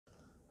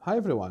Hi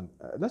everyone,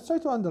 let's try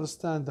to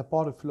understand the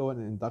power flow in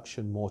an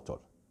induction motor.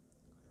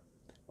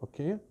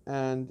 Okay,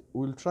 and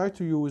we'll try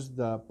to use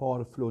the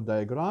power flow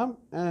diagram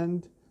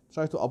and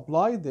try to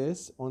apply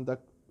this on the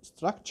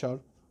structure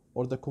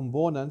or the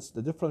components,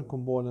 the different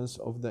components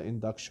of the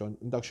induction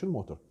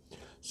motor.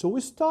 So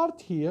we start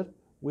here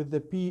with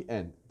the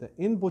PN, the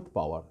input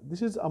power.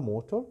 This is a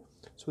motor,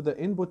 so the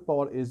input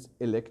power is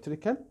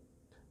electrical.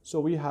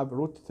 So we have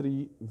root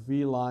 3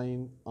 V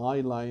line,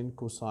 I line,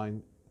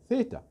 cosine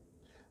theta.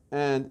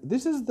 And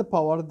this is the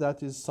power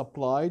that is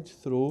supplied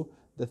through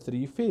the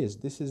three phase.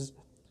 This is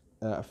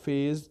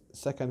phase,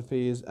 second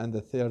phase, and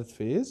the third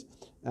phase.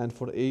 And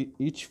for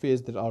each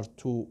phase, there are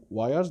two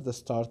wires, the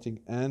starting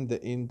and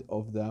the end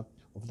of the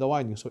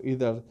winding. So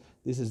either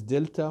this is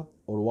delta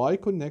or Y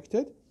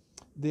connected,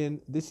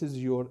 then this is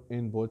your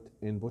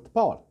input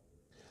power.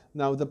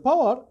 Now the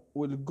power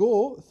will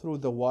go through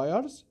the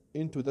wires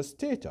into the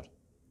stator.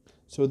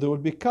 So there will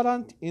be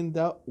current in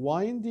the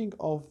winding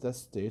of the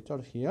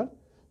stator here.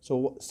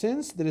 So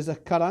since there is a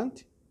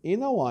current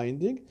in a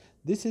winding,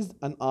 this is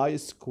an I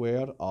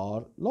square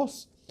R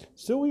loss.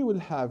 So we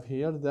will have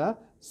here the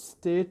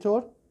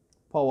stator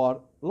power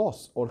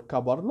loss or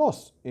copper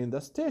loss in the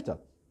stator.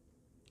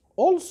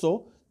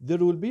 Also, there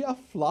will be a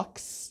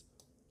flux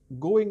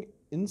going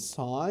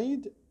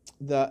inside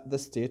the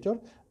stator,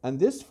 and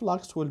this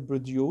flux will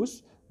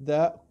produce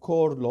the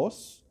core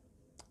loss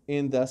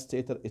in the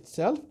stator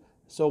itself.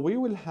 So we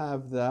will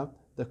have the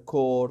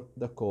core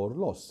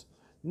loss.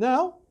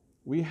 Now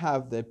we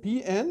have the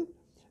PN,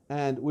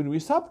 and when we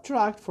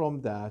subtract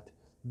from that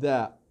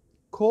the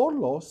core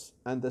loss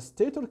and the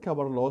stator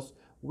copper loss,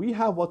 we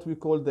have what we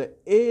call the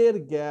air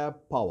gap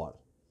power.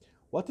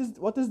 What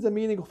is the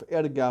meaning of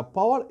air gap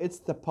power? It's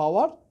the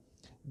power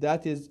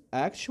that is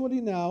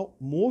actually now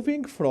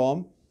moving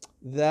from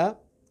the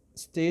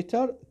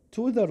stator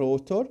to the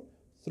rotor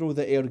through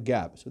the air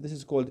gap. So this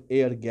is called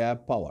air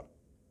gap power.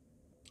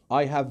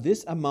 I have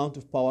this amount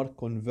of power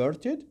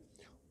converted,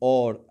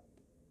 or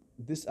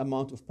this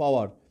amount of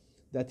power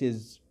that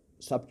is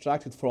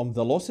subtracted from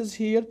the losses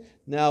here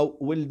now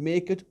will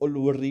make it or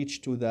will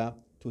reach to the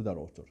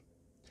rotor.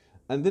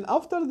 And then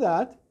after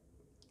that,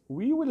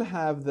 we will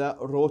have the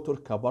rotor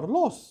copper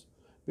loss,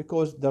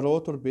 because the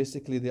rotor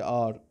basically they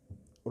are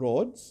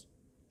rods,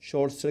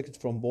 short circuit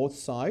from both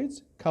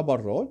sides, copper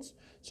rods.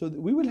 So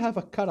we will have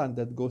a current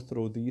that goes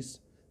through these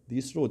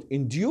rods,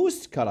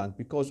 induced current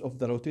because of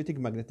the rotating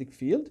magnetic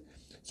field.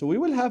 So we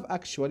will have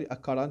actually a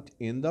current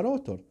in the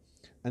rotor,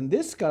 and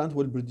this current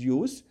will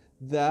produce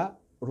the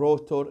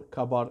rotor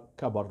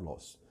copper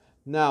loss.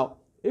 Now,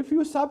 if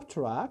you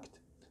subtract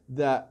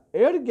the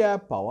air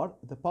gap power,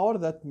 the power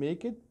that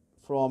make it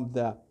from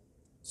the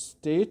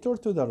stator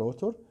to the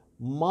rotor,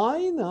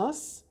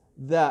 minus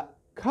the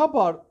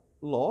copper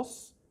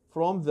loss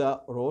from the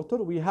rotor,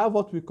 we have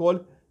what we call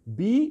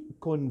B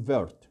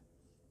convert.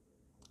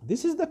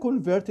 This is the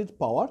converted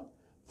power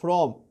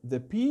from the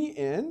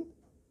PN,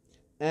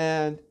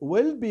 and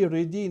will be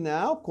ready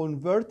now,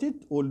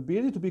 will be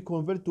ready to be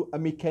converted to a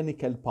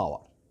mechanical power.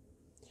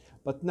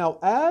 But now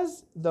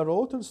as the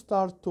rotor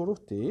starts to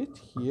rotate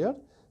here,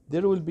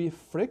 there will be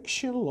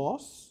friction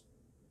loss,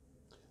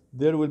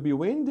 there will be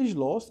windage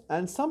loss,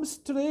 and some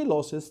stray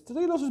losses.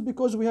 Stray losses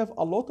because we have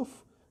a lot of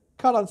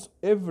currents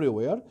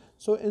everywhere.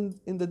 So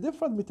in the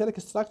different metallic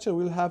structure,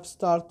 we'll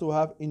start to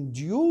have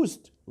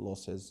induced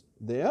losses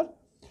there.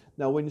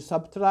 Now when you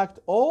subtract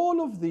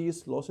all of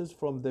these losses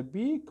from the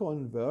B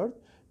convert,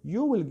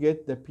 you will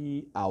get the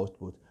P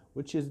output,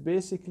 which is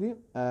basically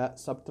a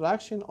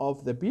subtraction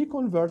of the B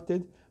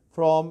converted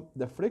from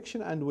the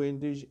friction and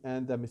windage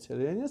and the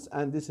miscellaneous,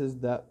 and this is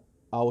the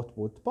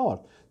output power.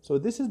 So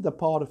this is the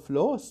power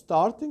flow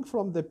starting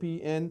from the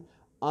PN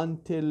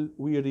until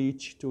we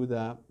reach to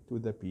the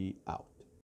P out.